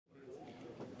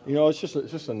It's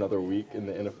just another week in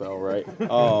the NFL, right?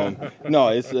 No,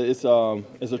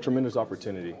 it's a tremendous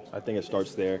opportunity. I think it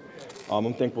starts there.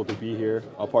 I'm thankful to be here,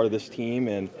 a part of this team,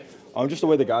 and just the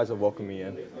way the guys have welcomed me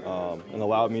in and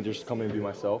allowed me to just come in and be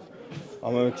myself.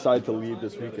 I'm excited to lead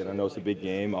this weekend. I know it's a big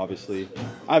game. Obviously,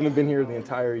 I haven't been here the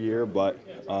entire year, but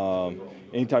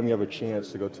anytime you have a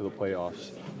chance to go to the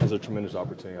playoffs, it's a tremendous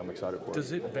opportunity. I'm excited for it.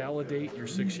 Does it validate your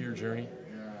 6-year journey?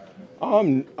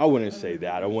 I wouldn't say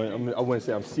that. I wouldn't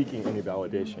say I'm seeking any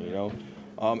validation.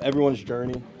 Everyone's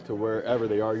journey to wherever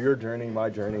they are, your journey, my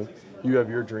journey. You have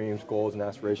your dreams, goals, and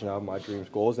aspirations. I have my dreams,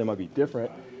 goals. They might be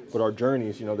different, but our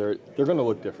journeys, they're going to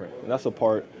look different, and that's a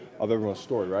part of everyone's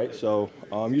story, right? So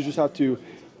you just have to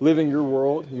live in your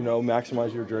world.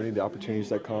 Maximize your journey, the opportunities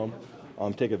that come.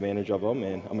 Take advantage of them,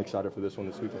 and I'm excited for this one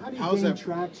this weekend. How do you gain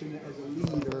traction as a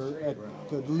leader at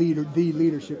the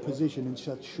leadership position in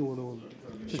such short order?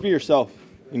 Just be yourself.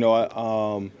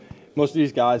 Most of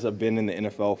these guys have been in the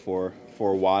NFL for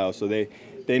a while, so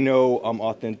they know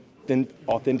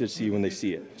authenticity when they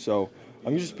see it. So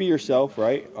you just be yourself,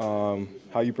 right?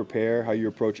 How you prepare, how you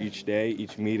approach each day,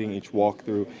 each meeting, each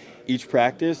walkthrough, each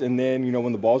practice, and then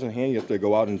when the ball's in hand, you have to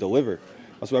go out and deliver.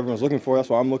 That's what everyone's looking for. That's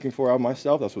what I'm looking for out of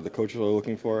myself. That's what the coaches are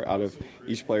looking for out of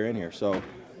each player in here. So,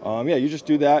 you just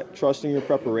do that, trusting your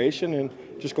preparation, and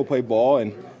just go play ball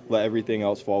and let everything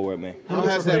else fall where it may. How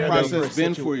has that process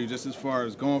been for you, just as far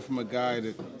as going from a guy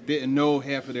that didn't know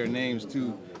half of their names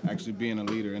to actually being a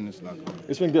leader in this locker room?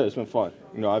 It's been good. It's been fun.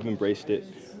 I've embraced it.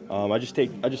 I just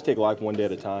take life one day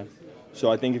at a time. So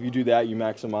I think if you do that, you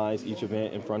maximize each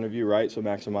event in front of you, right? So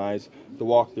maximize the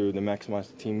walkthrough, then maximize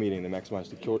the team meeting, then maximize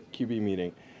the QB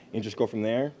meeting, and just go from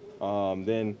there.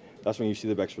 Then that's when you see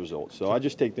the best results. So I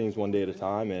just take things one day at a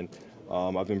time, and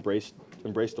I've embraced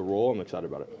the role. I'm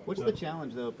excited about it. What's the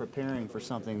challenge, though, preparing for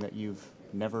something that you've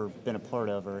never been a part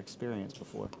of or experienced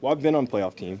before? Well, I've been on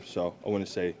playoff teams, so I wouldn't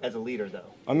say. As a leader,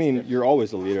 though. I mean, you're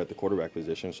always the leader at the quarterback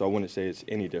position, so I wouldn't say it's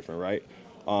any different, right?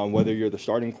 Whether you're the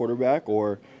starting quarterback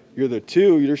or you're the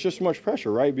two, there's just so much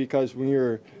pressure, right? Because when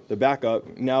you're the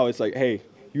backup, now it's like, hey,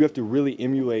 you have to really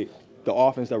emulate the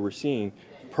offense that we're seeing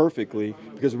perfectly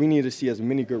because we need to see as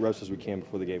many good reps as we can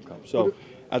before the game comes. So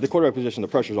at the quarterback position, the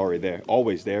pressure's already there,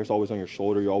 always there. It's always on your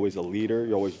shoulder. You're always a leader.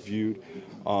 You're always viewed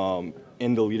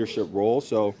in the leadership role.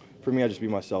 So for me, I just be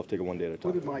myself, take it one day at a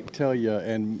time. What did Mike tell you,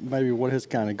 and maybe what has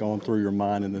kind of gone through your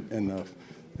mind in the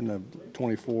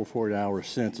 24, 40 hours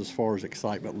since as far as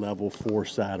excitement level for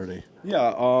Saturday?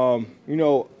 Yeah,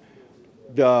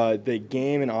 the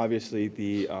game and obviously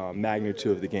the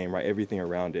magnitude of the game, right? Everything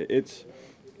around it. It's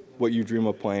what you dream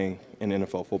of playing in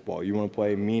NFL football. You want to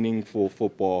play meaningful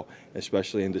football,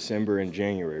 especially in December and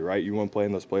January, right? You want to play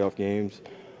in those playoff games.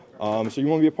 So you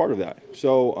want to be a part of that.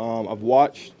 So I've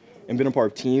watched and been a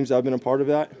part of teams that have been a part of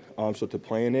that. So to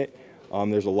play in it,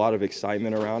 there's a lot of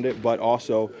excitement around it, but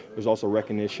there's also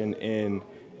recognition in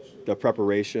the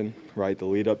preparation, right? The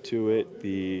lead up to it,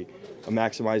 the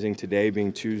maximizing today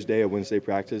being Tuesday, a Wednesday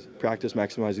practice,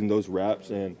 maximizing those reps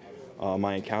and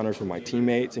my encounters with my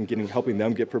teammates and helping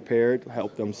them get prepared,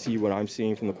 help them see what I'm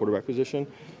seeing from the quarterback position,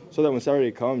 so that when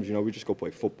Saturday comes, we just go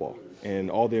play football. And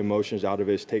all the emotions out of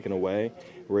it is taken away.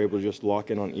 We're able to just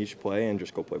lock in on each play and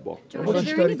just go play ball. What's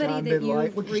your study time been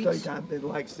like? What's your study time been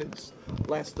like since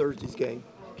last Thursday's game?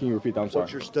 Can you repeat that? I'm sorry.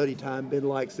 What's your study time been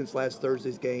like since last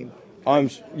Thursday's game?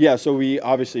 Yeah, so we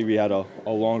had a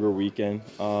longer weekend.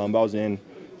 I was in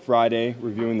Friday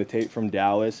reviewing the tape from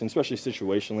Dallas, and especially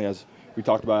situationally, as we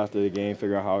talked about after the game,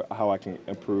 figure out how I can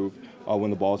improve when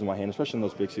the ball's in my hand, especially in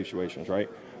those big situations, right?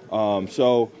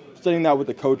 So studying that with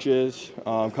the coaches,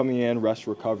 coming in, rest,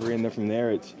 recovery, and then from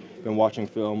there it's been watching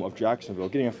film of Jacksonville,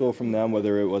 getting a feel from them,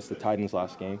 whether it was the Titans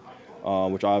last game,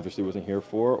 which I obviously wasn't here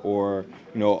for, or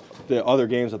the other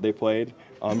games that they played.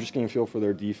 Just getting a feel for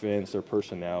their defense, their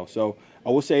personnel. So I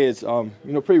will say it's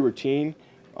pretty routine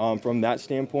from that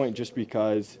standpoint, just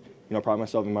because I pride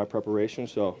myself in my preparation.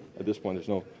 So at this point, there's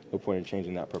no point in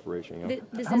changing that preparation.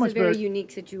 This is a very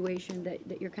unique situation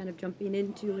that you're kind of jumping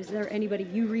into. Is there anybody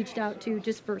you reached out to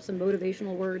just for some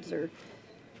motivational words or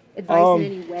advice in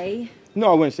any way? No,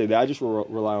 I wouldn't say that. I just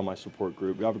rely on my support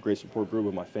group. I have a great support group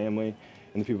with my family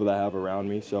and the people that I have around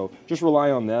me. So just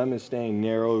rely on them and staying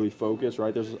narrowly focused,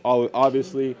 right? There's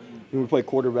obviously, when we play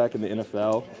quarterback in the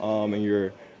NFL and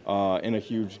you're in a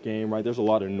huge game, right, there's a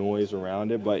lot of noise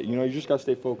around it. But, you just got to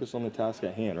stay focused on the task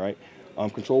at hand, right?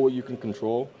 Control what you can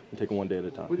control and take it one day at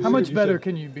a time. How much better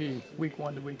can you be week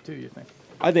 1 to week 2, you think?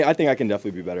 I think I can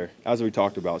definitely be better, as we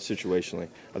talked about situationally.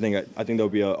 I think there'll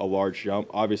be a large jump.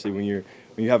 Obviously, when you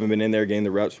haven't been in there getting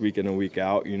the reps week in and week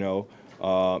out,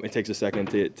 it takes a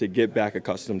second to get back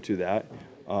accustomed to that.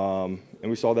 And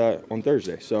we saw that on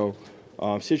Thursday. So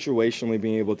situationally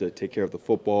being able to take care of the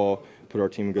football, put our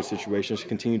team in good situations,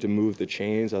 continue to move the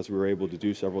chains as we were able to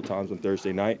do several times on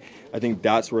Thursday night. I think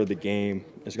that's where the game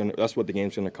is that's what the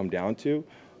game's going to come down to.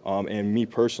 And me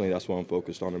personally, that's what I'm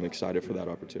focused on. I'm excited for that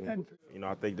opportunity. You know,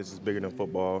 I think this is bigger than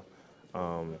football.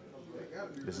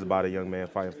 This is about a young man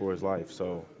fighting for his life.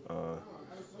 So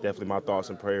definitely my thoughts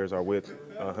and prayers are with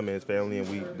him and his family. And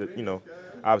we, you know,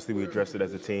 obviously we addressed it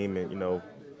as a team, and, you know,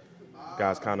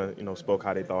 guys kind of, you know, spoke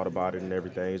how they thought about it and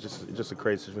everything. It's just a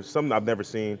crazy situation. Something I've never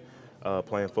seen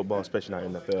playing football, especially not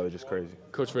in the NFL. It's just crazy.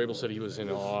 Coach Vrabel said he was in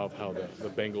awe of how the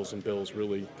Bengals and Bills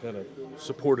really kind of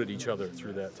supported each other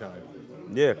through that time.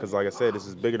 Yeah, because like I said, this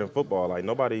is bigger than football. Like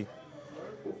nobody,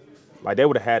 like they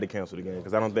would have had to cancel the game,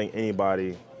 because I don't think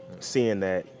anybody seeing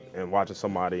that and watching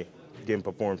somebody getting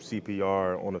performed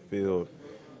CPR on the field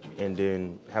and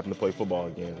then having to play football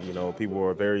again. You know, people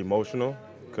were very emotional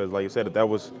because, like you said, that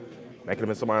could have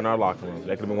been somebody in our locker room.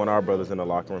 That could have been one of our brothers in the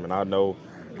locker room, and I know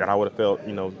that I would have felt,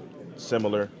 you know,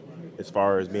 similar as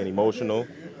far as being emotional.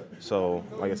 So,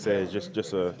 like I said, it's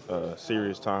just a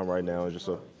serious time right now. It's just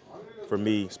for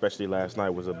me, especially last night,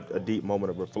 was a deep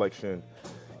moment of reflection,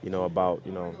 you know, about,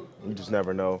 you know, you just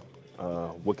never know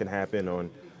what can happen on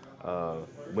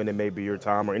when it may be your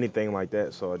time or anything like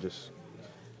that. So I just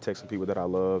text some people that I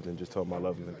loved and just told them I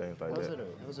love them and things like that.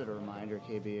 Was it a reminder,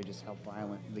 KB, of just how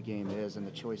violent the game is and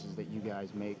the choices that you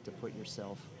guys make to put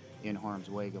yourself in harm's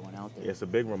way going out there? It's a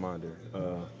big reminder.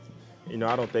 You know,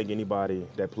 I don't think anybody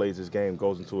that plays this game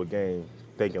goes into a game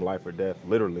thinking life or death,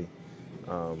 literally.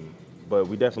 But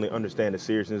we definitely understand the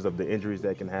seriousness of the injuries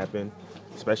that can happen,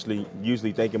 especially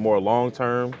usually thinking more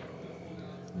long-term.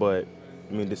 But,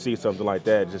 I mean, to see something like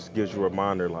that just gives you a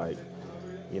reminder, like,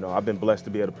 you know, I've been blessed to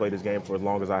be able to play this game for as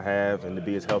long as I have and to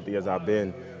be as healthy as I've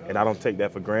been, and I don't take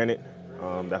that for granted.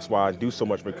 That's why I do so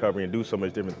much recovery and do so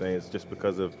much different things, just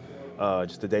because of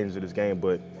just the dangers of this game.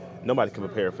 But nobody can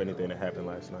prepare for anything that happened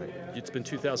last night. It's been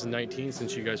 2019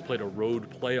 since you guys played a road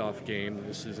playoff game.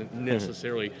 This isn't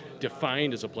necessarily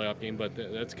defined as a playoff game, but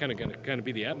that's kind of going to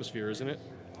be the atmosphere, isn't it?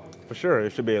 For sure.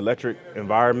 It should be an electric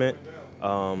environment.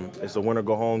 It's a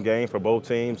winner-go-home game for both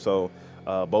teams, so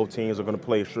both teams are going to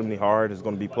play extremely hard. It's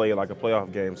going to be played like a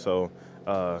playoff game, so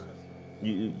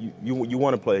you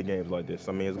want to play games like this.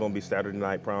 I mean, it's going to be Saturday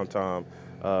night prime time.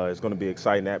 It's going to be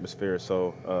exciting atmosphere,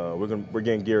 so we're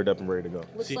getting geared up and ready to go.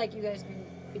 Looks like you guys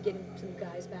be getting some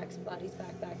guys back, some bodies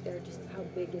back there. Just how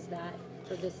big is that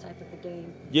for this type of a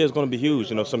game? Yeah, it's going to be huge.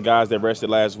 You know, some guys that rested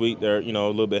last week, they're, you know,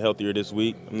 a little bit healthier this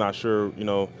week. I'm not sure, you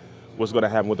know, what's going to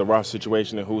happen with the roster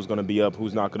situation and who's going to be up,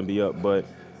 who's not going to be up, but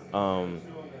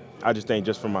I just think,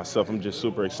 just for myself, I'm just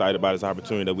super excited about this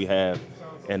opportunity that we have,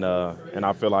 and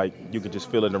I feel like you can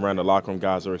just feel it around the locker room.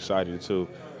 Guys are excited too,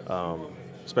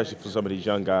 especially for some of these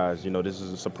young guys. You know, this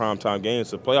is a primetime game,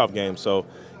 it's a playoff game, so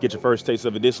get your first taste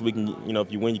of it this week, and, you know,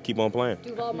 if you win, you keep on playing.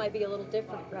 Duval might be a little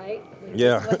different, right?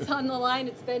 Yeah. What's on the line?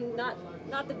 It's been not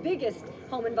the biggest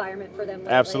home environment for them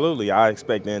lately. Absolutely, I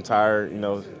expect the entire, you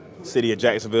know, city of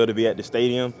Jacksonville to be at the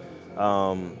stadium.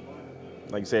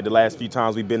 Like you said, the last few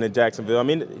times we've been in Jacksonville, I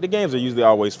mean, the games are usually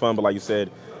always fun, but like you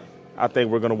said, I think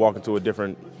we're going to walk into a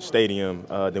different stadium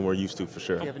than we're used to, for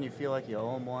sure. Kevin, you feel like you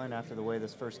owe him one after the way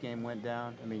this first game went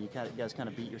down? I mean, you guys kind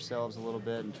of beat yourselves a little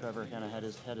bit, and Trevor kind of had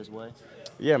his way.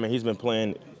 Yeah, I mean, he's been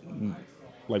playing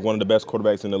like one of the best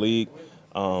quarterbacks in the league.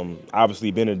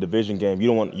 Obviously, been in a division game, you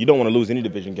don't want to lose any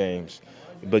division games,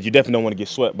 but you definitely don't want to get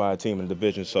swept by a team in the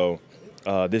division. So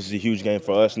this is a huge game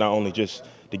for us, not only just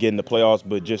to get in the playoffs,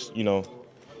 but just, you know,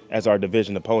 as our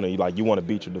division opponent, you want to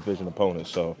beat your division opponent.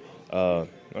 So,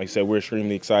 like I said, we're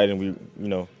extremely excited. We, you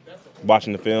know,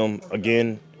 watching the film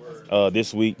again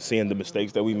this week, seeing the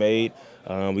mistakes that we made.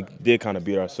 We did kind of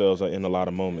beat ourselves in a lot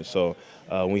of moments. So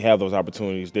when we have those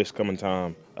opportunities this coming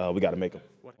time, we got to make them.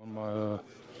 One of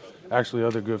my actually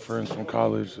other good friends from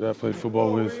college that I played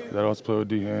football with, that also played with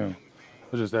D-Ham,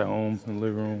 was just at home in the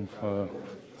living room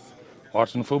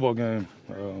watching the football game.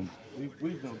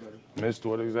 Missed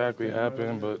what exactly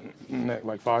happened, but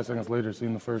like 5 seconds later,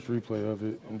 seeing the first replay of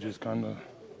it, and just kind of,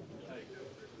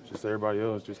 just everybody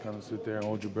else, just kind of sit there and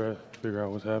hold your breath, figure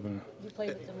out what's happening. You played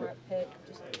with him at Pitt.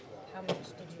 Just how much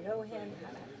did you know him?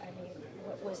 I mean,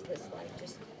 what was this like,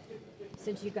 just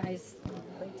since you guys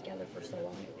played together for so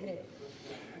long at Pitt?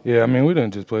 Yeah, I mean, we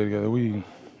didn't just play together. We're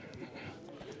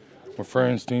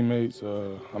friends, teammates.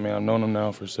 I mean, I've known him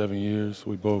now for 7 years.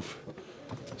 We both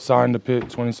signed to Pitt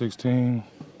 2016,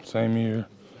 same year.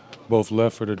 Both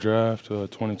left for the draft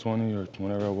 2020 or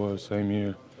whenever it was, same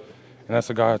year. And that's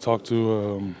a guy I talk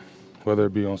to, whether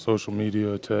it be on social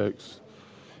media, text,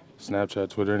 Snapchat,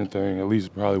 Twitter, anything, at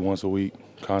least probably once a week,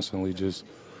 constantly just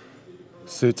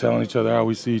telling each other how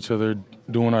we see each other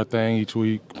doing our thing each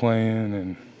week, playing,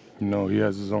 and, you know, he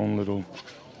has his own little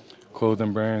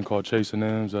clothing brand called Chasing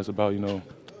M's. That's about, you know,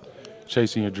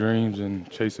 chasing your dreams and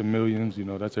chasing millions. You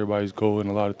know, that's everybody's goal in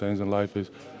a lot of things in life is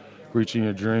reaching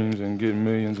your dreams and getting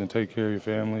millions and take care of your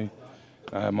family.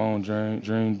 I have my own dream,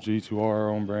 G2R, our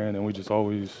own brand, and we just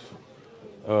always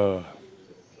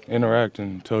interact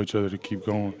and tell each other to keep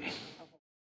going.